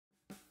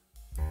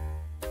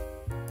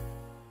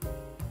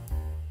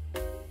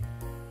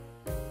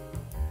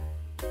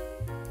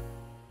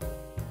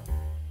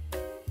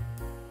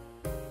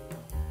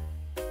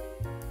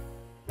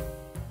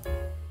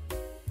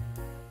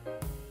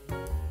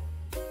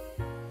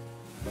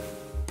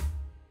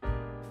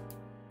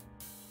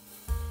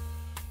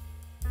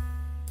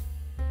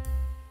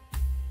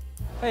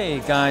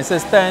Hey guys,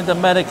 it's Dan the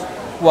Medic.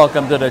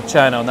 Welcome to the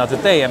channel. Now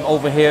today I'm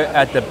over here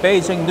at the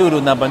Beijing Noodle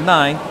number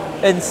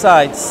 9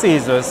 inside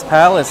Caesar's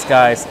Palace,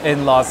 guys,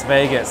 in Las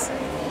Vegas.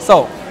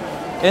 So,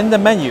 in the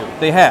menu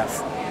they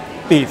have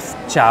beef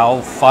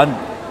chow fun.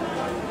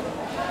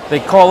 They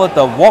call it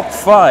the wok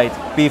fried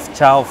beef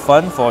chow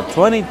fun for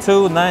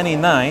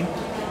 $22.99.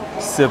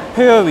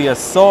 Superior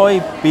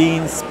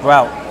soybean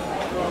sprout.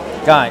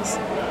 Guys,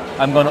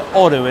 I'm gonna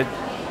order it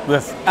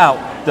without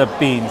the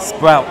bean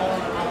sprout.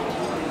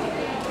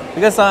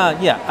 Because,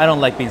 yeah, I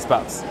don't like bean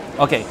sprouts.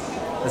 Okay,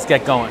 let's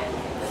get going.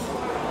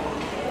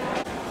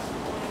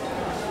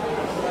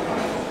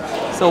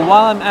 So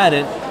while I'm at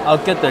it,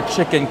 I'll get the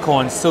chicken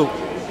corn soup.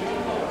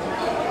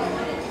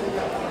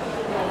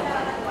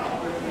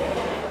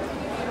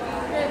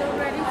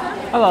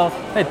 Hello.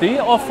 Hey, do you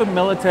offer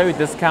military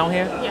discount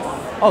here? Yes.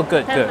 Oh,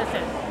 good, 10%. good.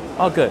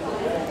 Oh, good.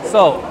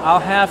 So I'll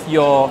have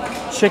your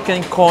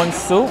chicken corn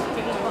soup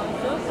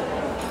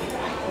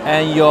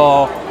and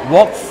your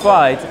wok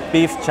fried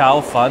beef chow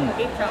fun,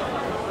 Beef chow.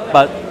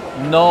 but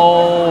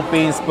no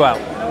bean sprout.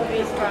 No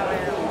beef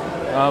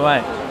chow. All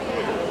right.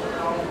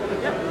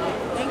 Yep.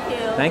 Thank you.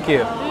 Thank you.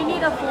 Do you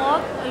need a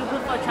fork or you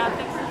good for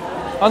chopsticks?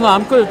 Oh no,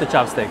 I'm good with the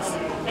chopsticks.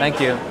 Thank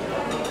you.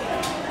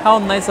 How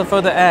nice of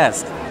her to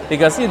ask,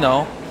 because you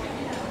know,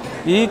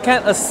 you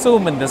can't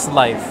assume in this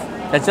life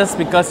that just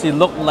because you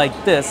look like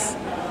this,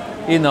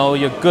 you know,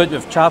 you're good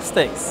with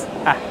chopsticks.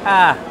 Ha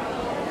ha.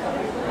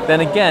 Then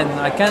again,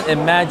 I can't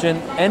imagine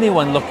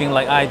anyone looking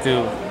like I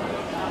do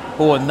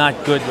who are not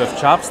good with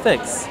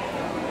chopsticks.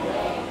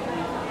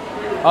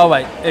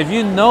 Alright, if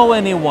you know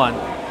anyone,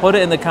 put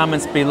it in the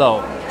comments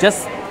below.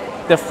 Just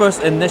the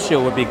first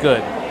initial would be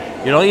good.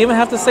 You don't even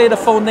have to say the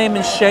full name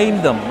and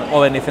shame them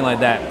or anything like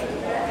that.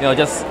 You know,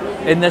 just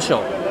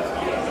initial.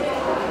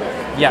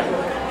 Yeah.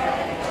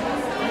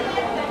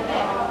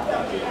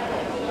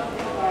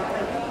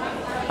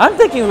 I'm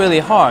thinking really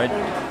hard.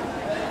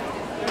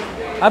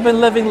 I've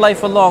been living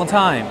life a long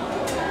time.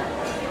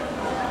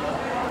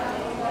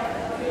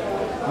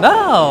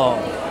 No,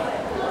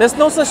 there's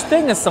no such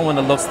thing as someone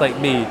that looks like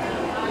me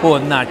who are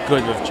not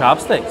good with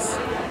chopsticks.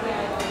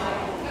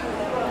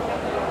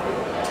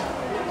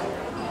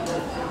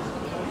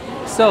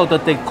 So the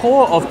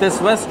decor of this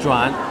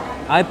restaurant,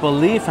 I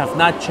believe, have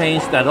not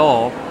changed at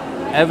all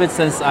ever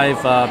since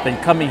I've been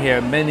coming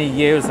here many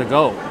years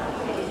ago.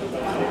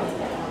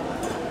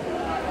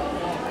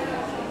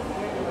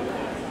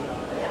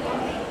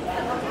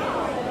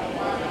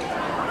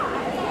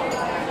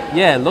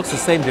 Yeah, it looks the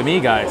same to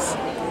me, guys.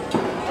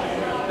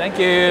 Thank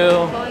you.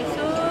 Soy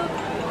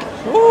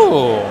soup.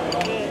 Ooh,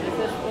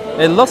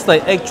 it looks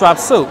like egg drop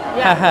soup.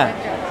 Yeah. Haha.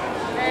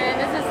 And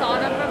this is salt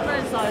and pepper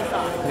and soy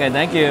sauce. Okay,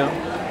 thank you.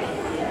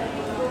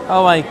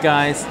 All right,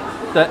 guys.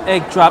 The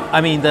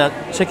the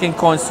chicken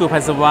corn soup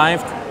has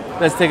arrived.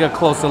 Let's take a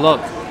closer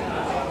look.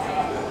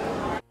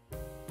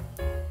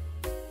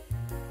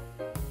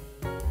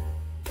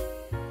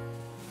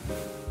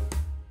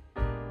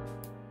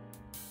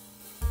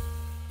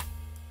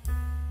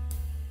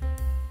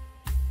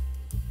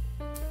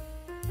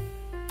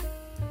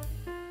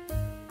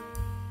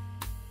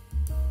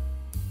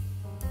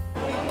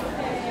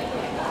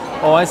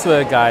 Oh, I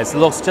swear, guys, it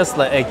looks just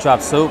like egg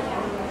drop soup.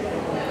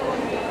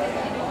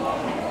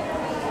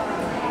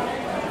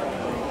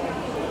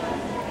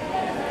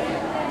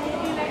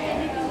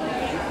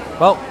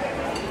 Well,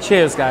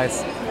 cheers,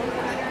 guys.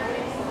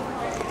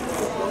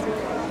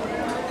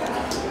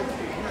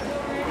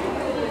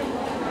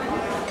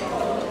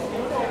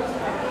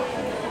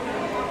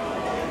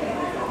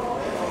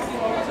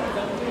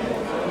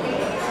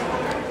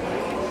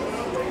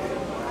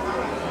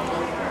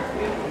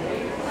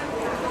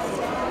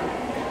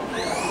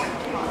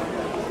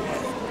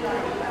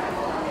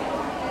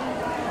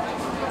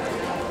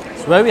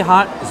 It's very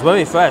hot, it's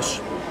very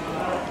fresh.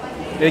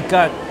 It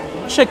got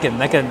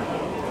chicken. I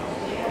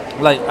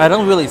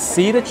don't really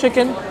see the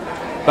chicken,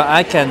 but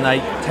I can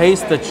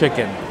taste the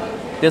chicken.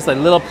 There's like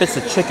little bits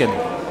of chicken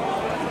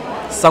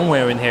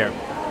somewhere in here.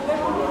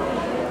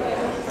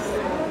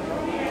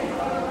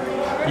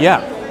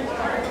 Yeah.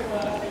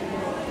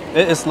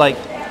 It is like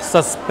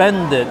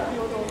suspended,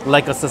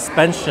 like a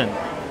suspension.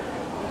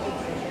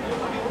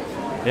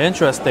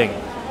 Interesting.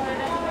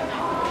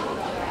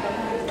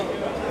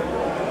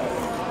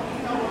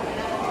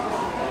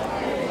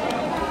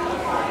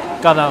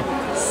 Got a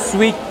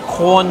sweet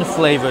corn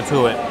flavor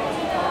to it.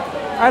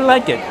 I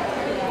like it.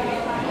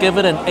 Give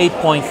it an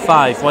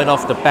 8.5 right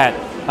off the bat.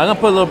 I'm gonna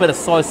put a little bit of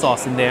soy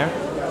sauce in there.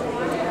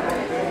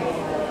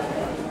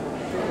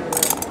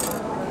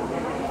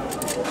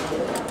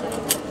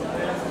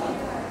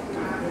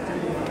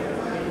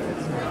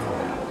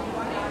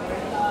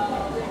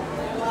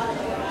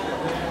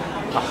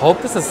 I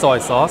hope this is soy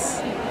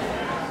sauce.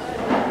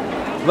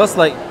 Looks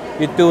like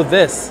you do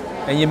this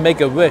and you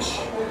make a wish.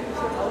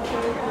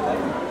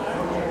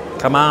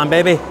 Come on,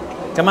 baby.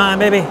 Come on,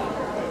 baby.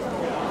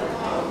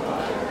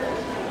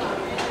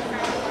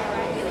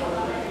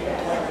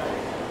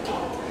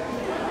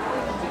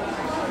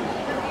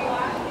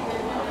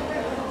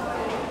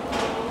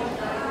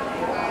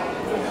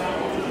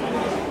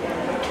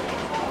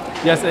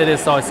 Yes, it is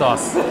soy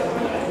sauce.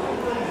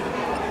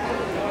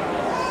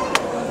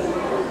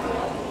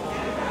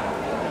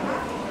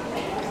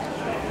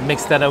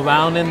 Mix that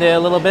around in there a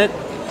little bit.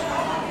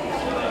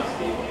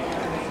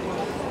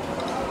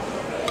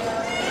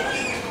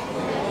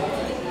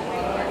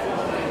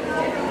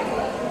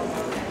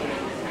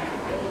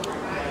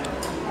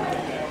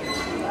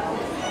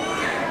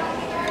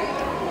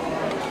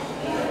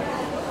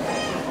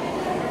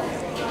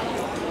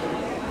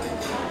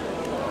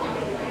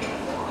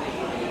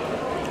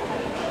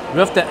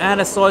 With the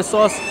added soy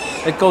sauce,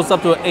 it goes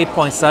up to an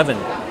 8.7.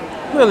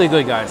 Really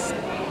good, guys.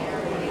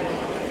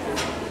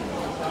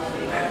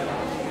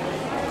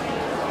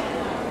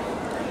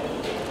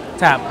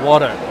 Tap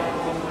water.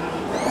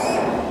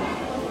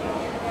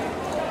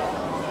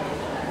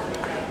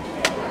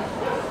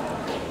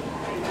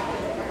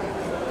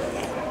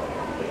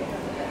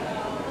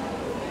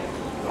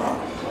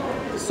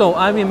 So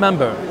I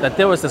remember that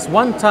there was this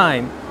one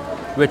time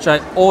which I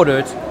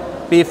ordered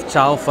beef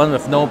chow fun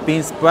with no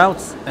bean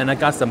sprouts, and I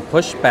got some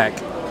pushback,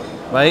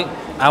 right?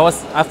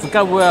 I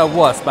forgot where I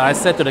was, but I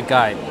said to the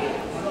guy,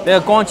 "你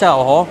個乾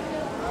炒河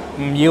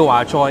唔要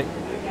芽菜,"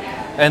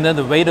 and then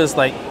the waiter's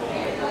like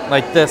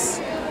this.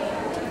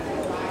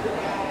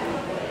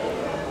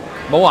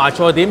 冇芽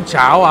菜點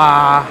炒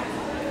啊?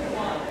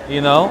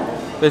 You know,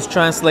 this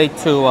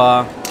translates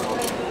to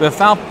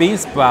without bean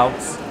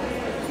sprouts,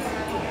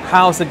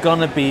 how's it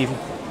gonna be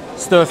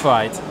stir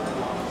fried?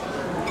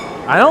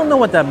 I don't know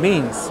what that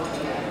means.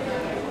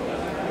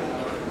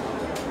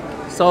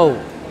 So,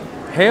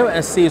 here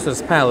at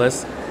Caesar's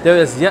Palace, there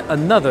is yet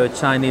another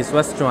Chinese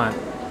restaurant.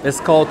 It's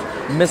called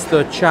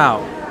Mr.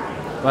 Chow,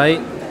 right?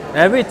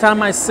 Every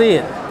time I see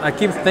it, I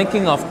keep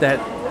thinking of that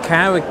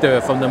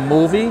character from the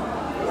movie,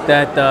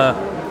 that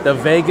the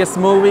Vegas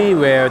movie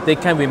where they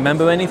can't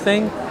remember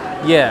anything.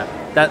 Yeah,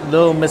 that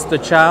little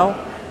Mr. Chow.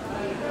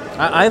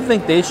 I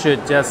think they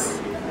should just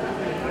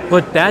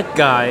put that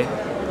guy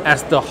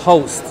as the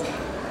host.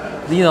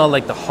 You know,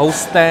 like the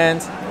host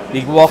stand.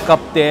 You walk up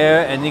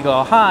there and you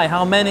go, "Hi,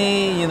 how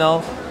many?" You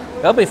know,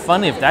 that'll be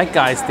funny if that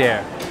guy's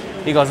there.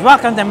 He goes,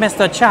 "Welcome to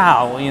Mr.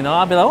 Chow." You know,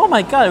 I'll be like, "Oh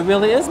my God, it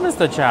really is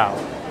Mr. Chow."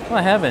 Oh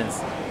heavens!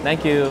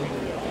 Thank you.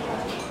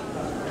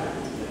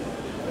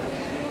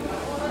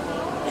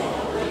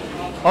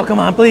 Oh come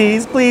on,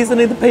 please, please! I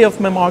need to pay off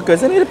my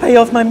markers. I need to pay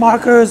off my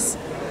markers.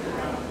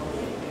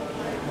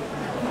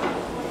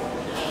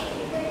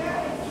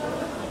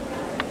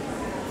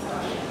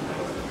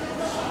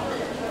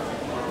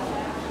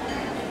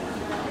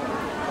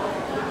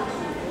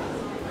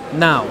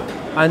 Now,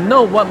 I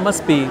know what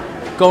must be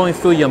going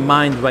through your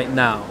mind right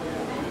now.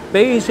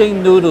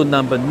 Beijing noodle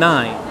number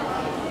 9.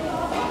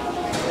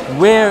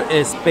 Where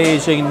is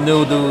Beijing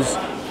noodles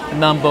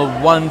number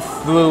 1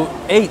 through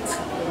 8?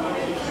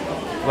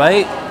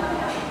 Right?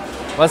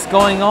 What's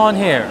going on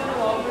here?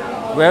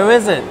 Where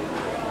is it?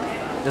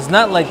 It's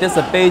not like there's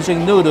a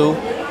Beijing noodle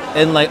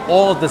in like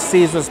all the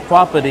Caesar's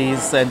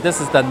properties and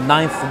this is the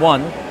 9th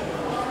one.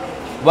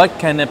 What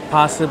can it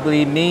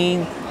possibly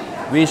mean?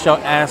 We shall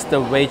ask the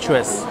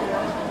waitress.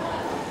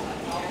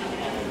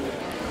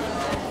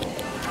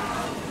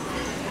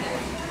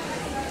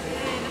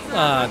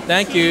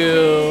 Thank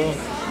you.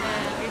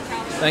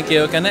 Thank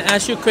you. Can I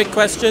ask you a quick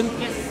question?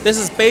 Yes. This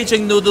is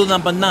Beijing noodle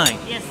number 9.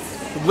 Yes.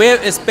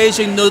 Where is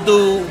Beijing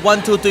noodle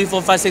 1, 2, 3,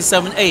 4, 5, 6,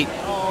 7, 8?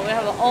 Oh, we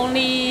have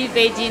only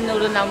Beijing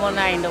noodle number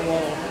 9 in the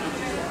world.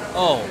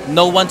 Oh,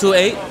 no 1, 2,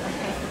 8?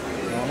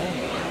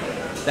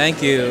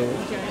 Thank you.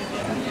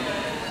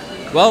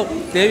 Well,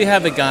 there you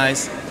have it,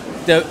 guys.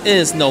 There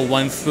is no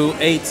 1 through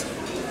 8.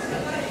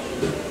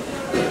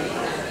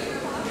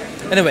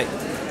 Anyway,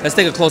 let's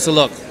take a closer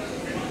look.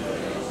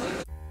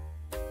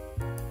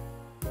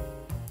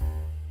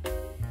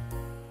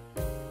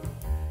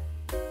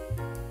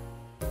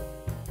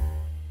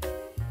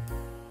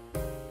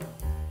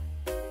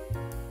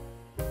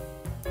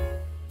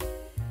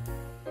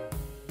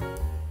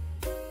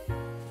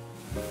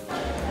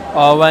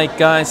 Alright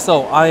guys,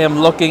 so I am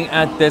looking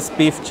at this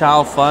beef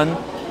chow fun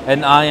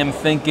and I am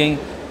thinking,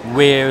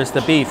 where's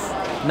the beef?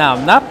 Now,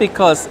 not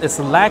because it's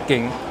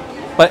lacking,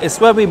 but it's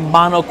very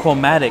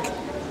monochromatic.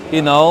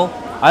 You know,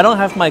 I don't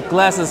have my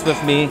glasses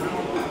with me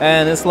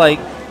and it's like,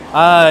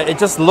 it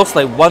just looks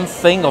like one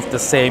thing of the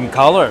same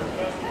color.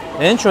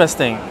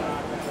 Interesting.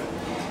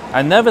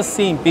 I've never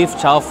seen beef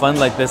chow fun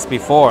like this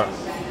before.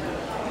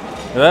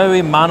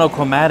 Very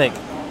monochromatic.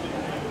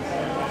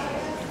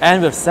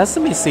 And with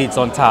sesame seeds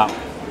on top.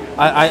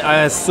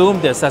 I assume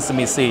they're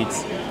sesame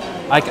seeds.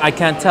 I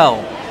can't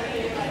tell.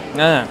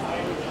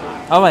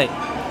 Alright,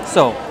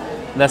 so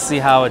let's see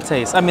how it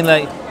tastes. I mean,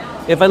 like,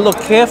 if I look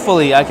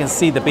carefully, I can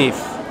see the beef.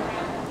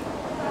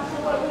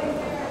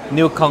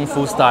 New Kung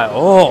Fu style.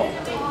 Oh!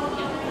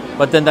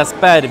 But then that's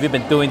bad if you've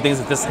been doing things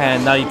with this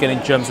hand, now you're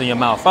getting germs in your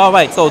mouth.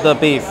 Alright, so the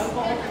beef.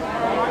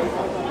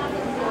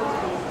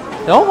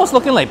 They're almost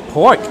looking like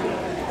pork.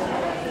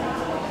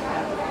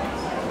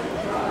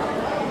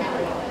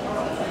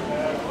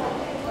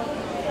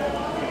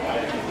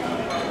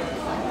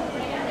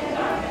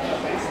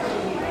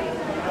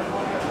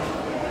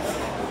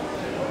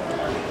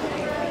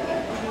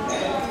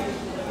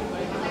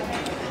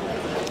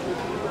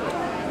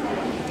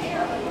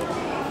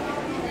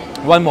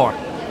 One more.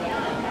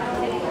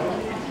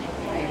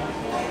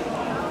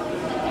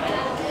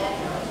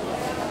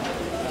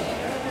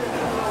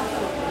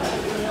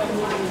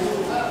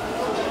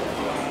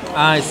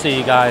 I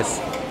see, guys.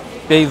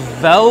 They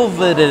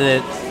velveted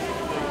it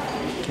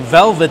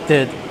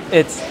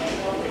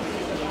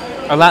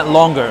a lot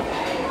longer.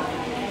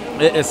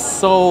 It is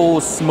so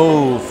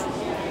smooth.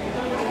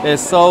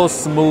 It's so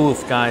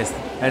smooth, guys,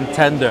 and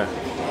tender.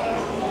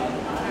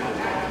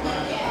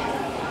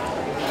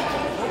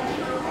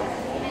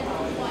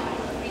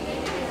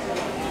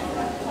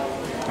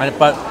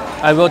 But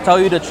I will tell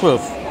you the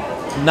truth,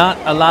 not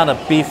a lot of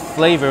beef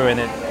flavor in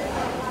it.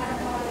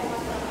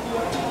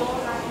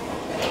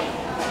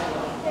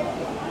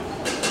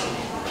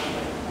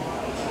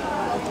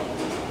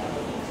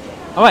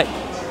 All right,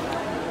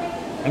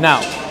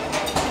 now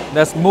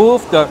let's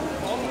move the.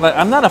 Like,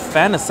 I'm not a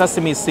fan of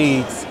sesame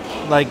seeds,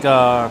 like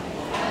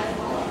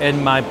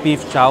in my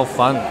beef chow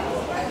fun.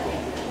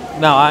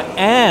 Now I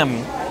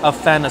am a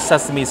fan of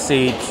sesame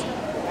seeds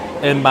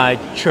in my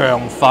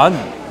churn fun,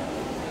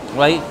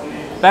 right?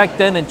 Back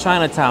then in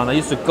Chinatown, I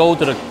used to go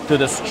to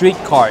the street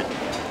cart,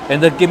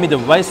 and they give me the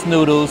rice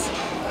noodles,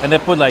 and they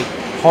put like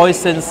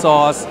hoisin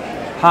sauce,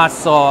 hot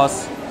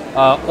sauce,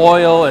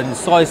 oil and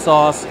soy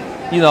sauce.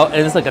 You know,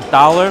 and it's like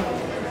 $1,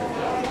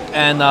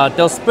 and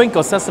they'll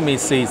sprinkle sesame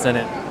seeds in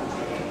it.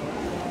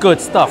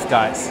 Good stuff,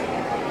 guys.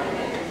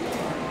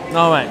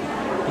 All right,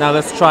 now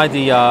let's try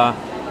the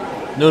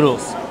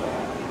noodles.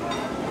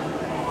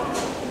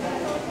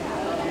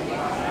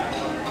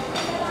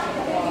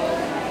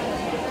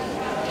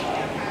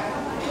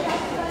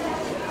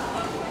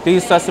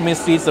 These sesame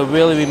seeds are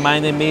really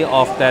reminding me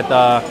of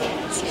that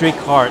street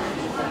cart.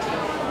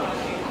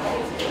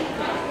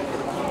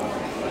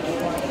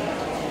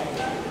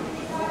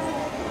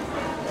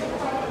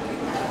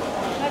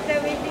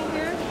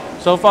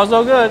 So far,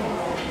 so good.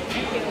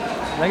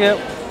 Thank you.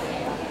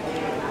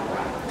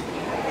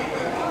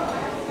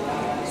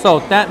 So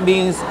that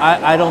means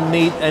I don't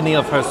need any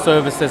of her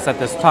services at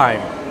this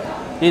time.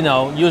 You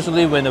know,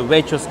 usually when the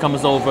waitress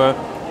comes over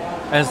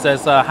and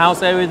says,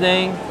 how's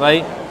everything,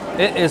 right?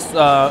 It is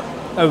a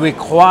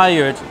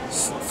required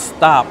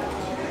stop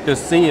to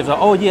see if,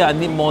 oh yeah, I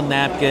need more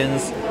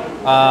napkins.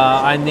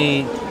 I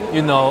need,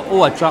 you know,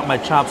 oh, I dropped my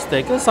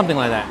chopstick, or something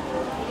like that.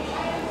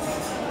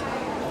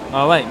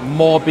 All right,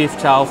 more beef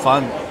chow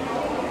fun.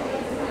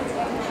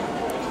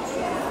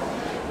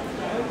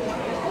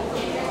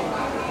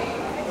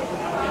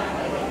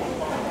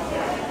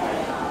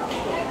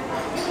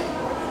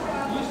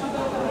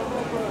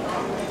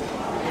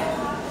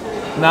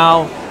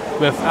 Now,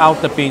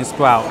 without the bean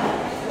sprout.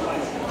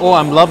 Oh,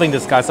 I'm loving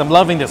this, guys. I'm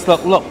loving this.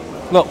 Look, look,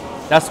 look.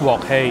 That's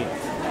wok hei.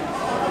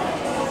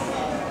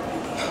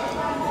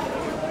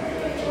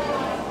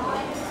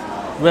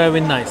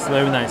 Very nice,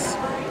 very nice.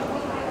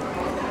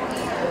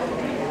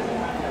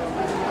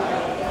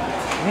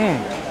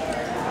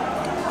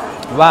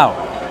 Wow,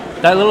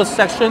 that little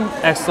section,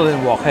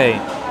 excellent wok hei.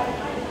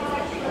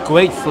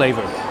 Great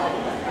flavor.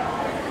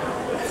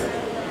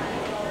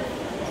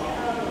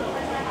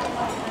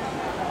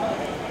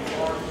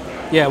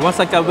 Yeah, once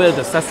I got rid of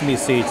the sesame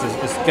seeds,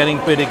 it's getting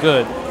pretty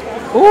good.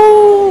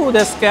 Ooh, the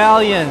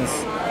scallions.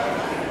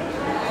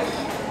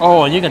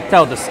 Oh, you can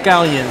tell the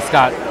scallions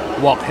got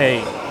wok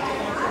hei.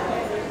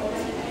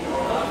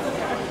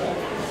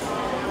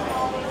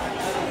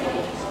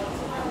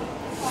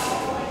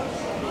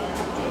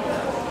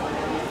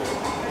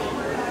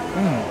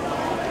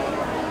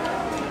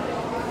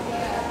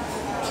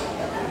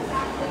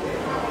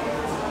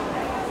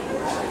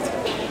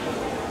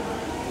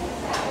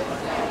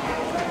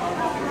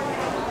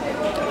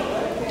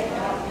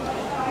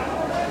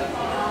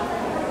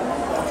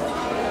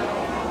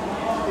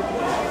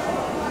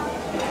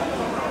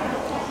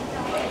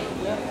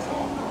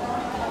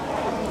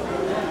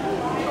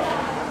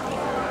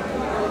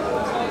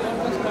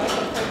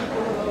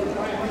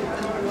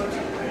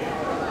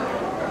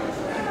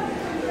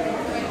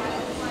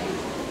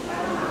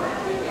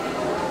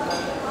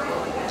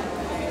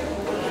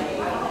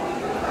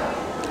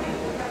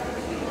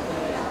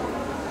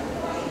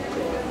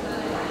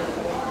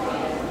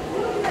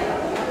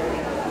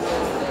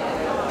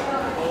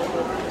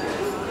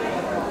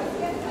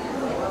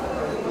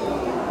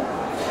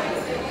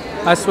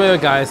 I swear,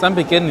 guys, I'm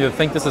beginning to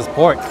think this is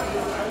pork.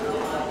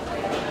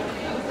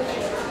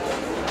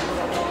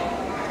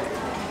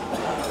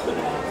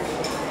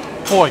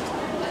 Pork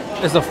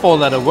is a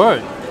four-letter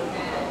word.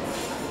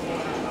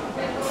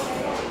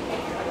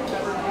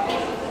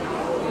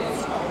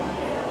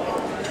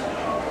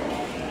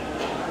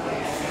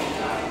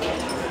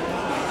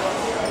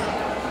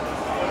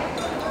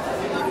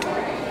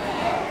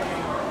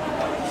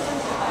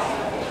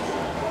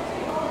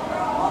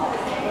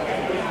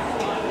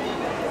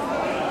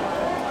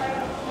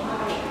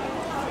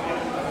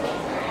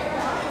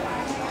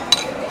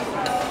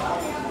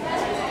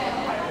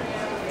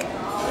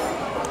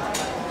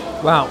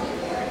 Wow.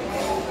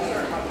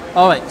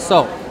 All right,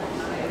 so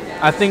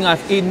I think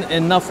I've eaten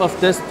enough of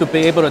this to be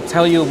able to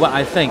tell you what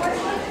I think.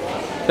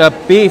 The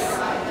beef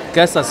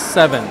gets a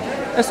 7.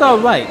 It's all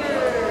right.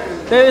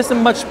 There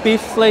isn't much beef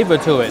flavor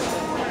to it.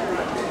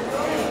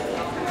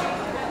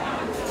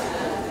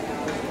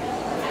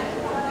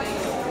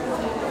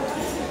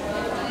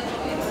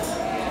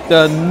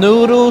 The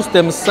noodles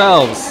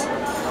themselves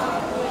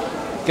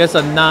gets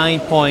a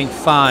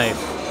 9.5.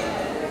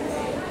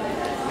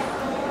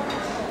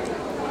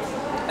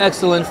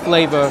 Excellent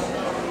flavor,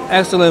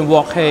 excellent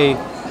wok hei,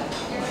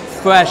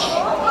 fresh.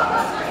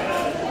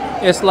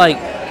 It's like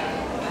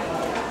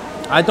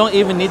I don't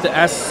even need to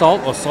add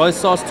salt or soy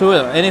sauce to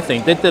it or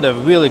anything. They did a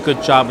really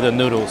good job with the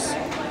noodles.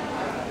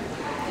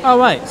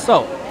 Alright,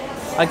 so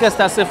I guess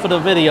that's it for the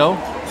video.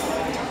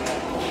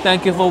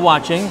 Thank you for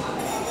watching.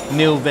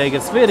 New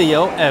Vegas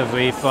video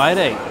every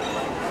Friday.